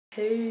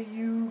Hey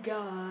you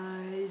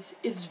guys,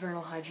 it's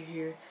Vernal Hydra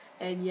here,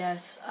 and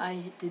yes,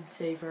 I did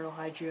say Vernal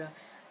Hydra.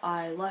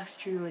 I left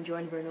True and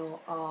joined Vernal.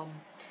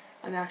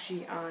 I'm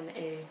actually on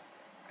a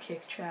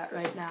kick chat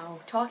right now,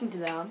 talking to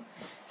them.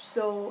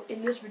 So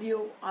in this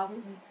video,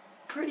 I'm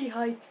pretty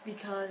hyped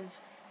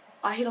because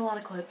I hit a lot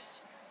of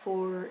clips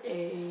for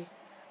a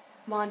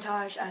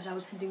montage as I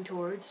was hinting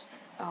towards.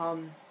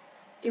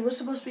 It was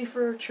supposed to be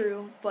for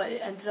True, but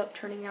it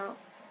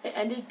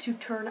ended to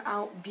turn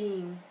out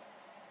being,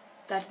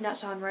 that did not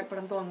sound right, but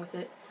I'm going with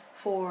it,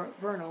 for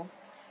Vernal.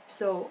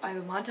 So I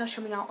have a montage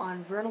coming out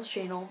on Vernal's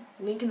channel,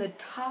 link in the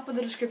top of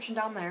the description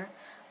down there.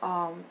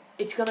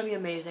 It's going to be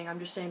amazing. I'm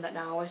just saying that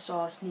now. I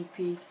saw a sneak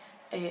peek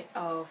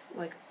of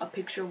like a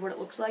picture of what it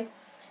looks like,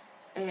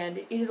 and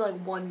it is like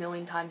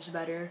 1,000,000 times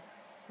better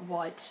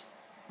what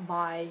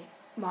my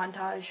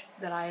montage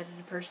that I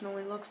edited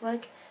personally looks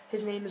like.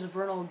 His name is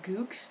Vernal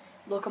Gooks.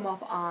 Look him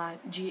up on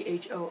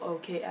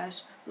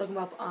GHOOKS. Look him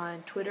up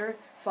on Twitter.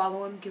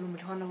 Follow him. Give him a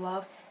ton of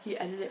love. He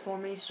edited it for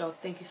me, so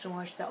thank you so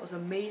much. That was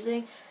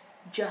amazing.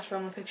 Just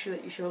from the picture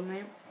that you showed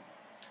me,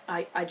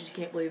 I just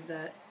can't believe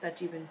that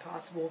that's even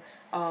possible.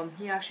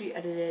 He actually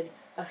edited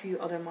a few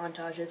other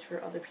montages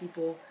for other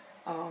people.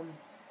 I'm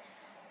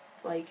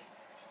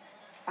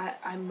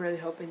really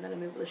hoping that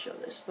I'm able to show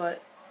this,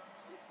 but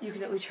you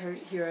can at least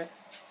hear it.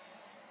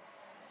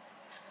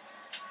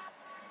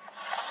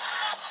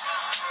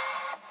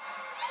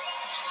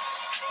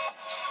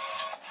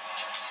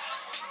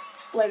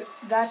 Like,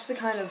 that's the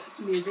kind of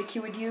music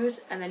he would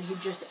use, and then he'd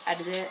just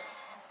edit it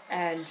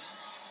and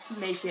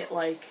make it,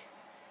 like,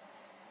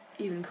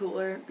 even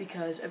cooler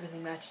because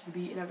everything matches the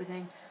beat and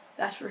everything.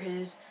 That's for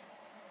his.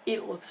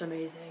 It looks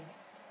amazing.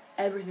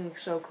 Everything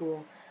looks so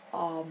cool.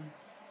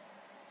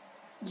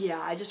 Yeah,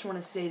 I just want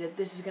to say that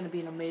this is going to be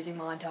an amazing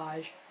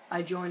montage.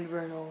 I joined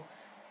Vernal,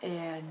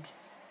 and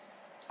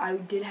I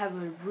did have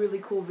a really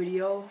cool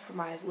video for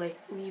my, like,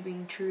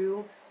 leaving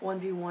True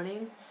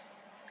 1v1ing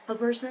a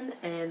person,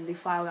 and the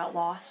file got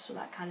lost, so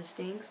that kind of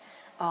stinks.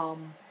 I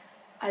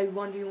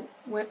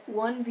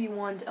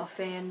 1v1'd a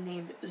fan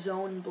named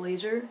Zone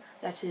Blazer.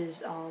 That's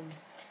his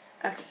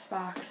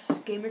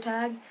Xbox gamer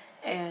tag,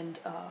 and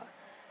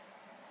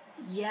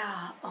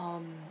yeah,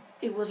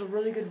 it was a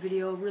really good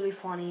video, really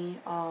funny.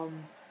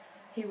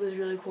 He was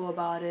really cool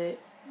about it.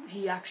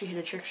 He actually hit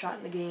a trick shot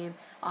in the game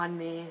on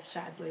me,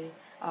 sadly.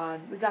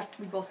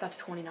 We both got to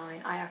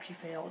 29. I actually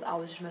failed. I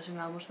was just messing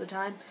around most of the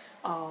time.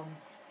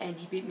 And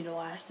he beat me to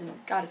last and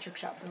got a trick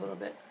shot for a little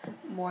bit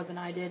more than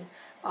I did.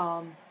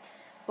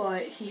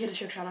 But he hit a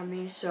trick shot on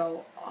me,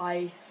 so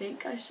I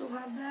think I still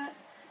have that.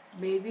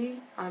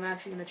 Maybe. I'm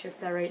actually going to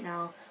check that right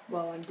now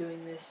while I'm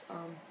doing this.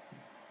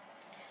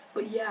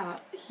 But yeah,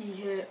 he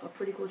hit a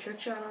pretty cool trick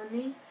shot on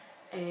me,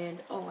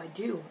 and oh, I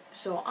do.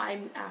 So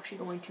I'm actually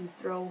going to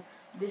throw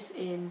this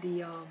in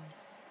the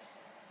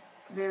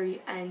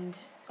very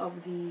end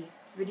of the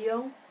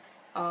video.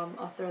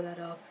 I'll throw that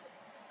up,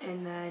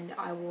 and then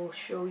I will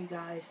show you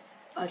guys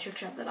a trick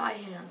shot that I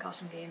hit on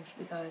custom games,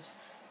 because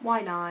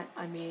why not?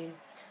 I mean,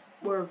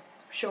 we're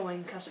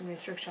showing custom game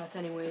trick shots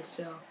anyways,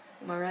 so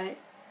am I right?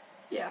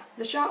 Yeah,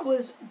 the shot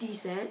was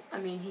decent. I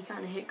mean, he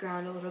kind of hit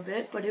ground a little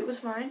bit, but it was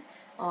fine.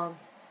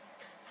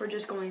 For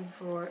just going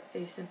for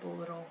a simple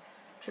little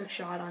trick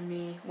shot on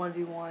me,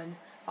 1v1,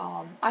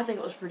 I think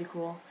it was pretty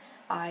cool.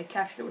 I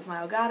captured it with my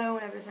Elgato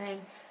and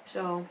everything,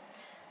 so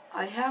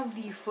I have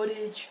the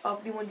footage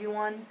of the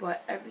 1v1,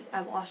 but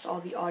I lost all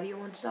the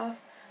audio and stuff,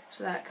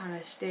 so that kind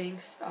of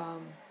stinks.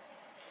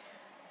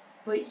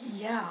 But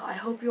yeah, I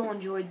hope you all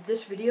enjoyed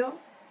this video.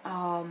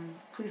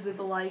 Please leave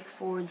a like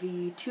for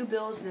the 2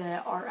 bills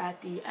that are at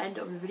the end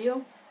of the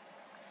video.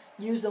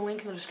 Use the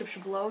link in the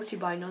description below to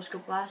buy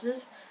no-scope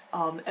glasses.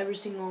 Every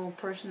single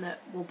person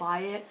that will buy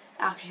it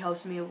actually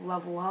helps me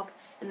level up,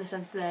 in the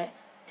sense that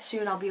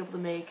soon I'll be able to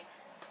make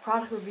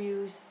product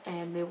reviews,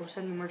 and they will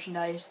send me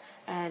merchandise,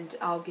 and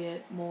I'll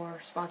get more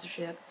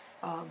sponsorship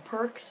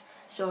perks.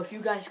 So if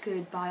you guys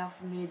could buy off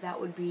of me, that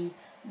would be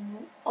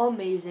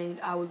amazing.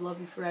 I would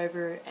love you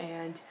forever,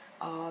 and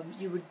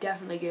you would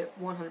definitely get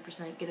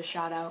 100% get a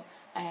shout out,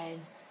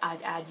 and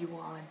I'd add you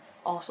on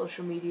all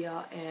social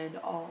media and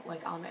all,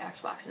 like, on my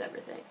Xbox and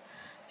everything.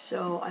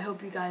 So I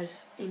hope you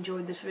guys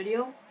enjoyed this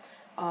video.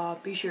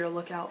 Be sure to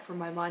look out for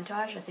my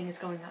montage. I think it's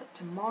going out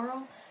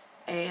tomorrow,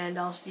 and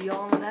I'll see you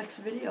all in the next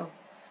video.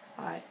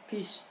 Alright,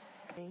 peace.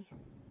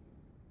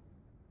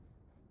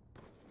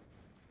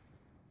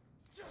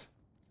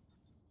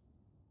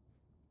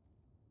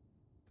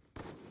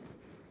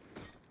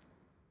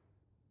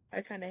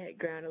 I kind of hit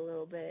ground a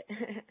little bit.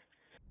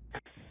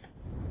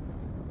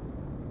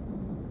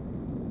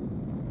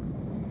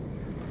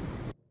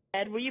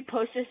 Ed, will you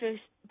post this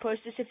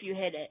if you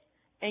hit it?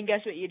 And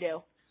guess what you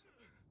do?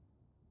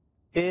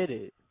 Hit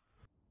it.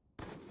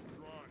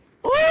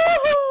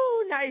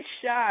 Woohoo! Nice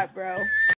shot, bro.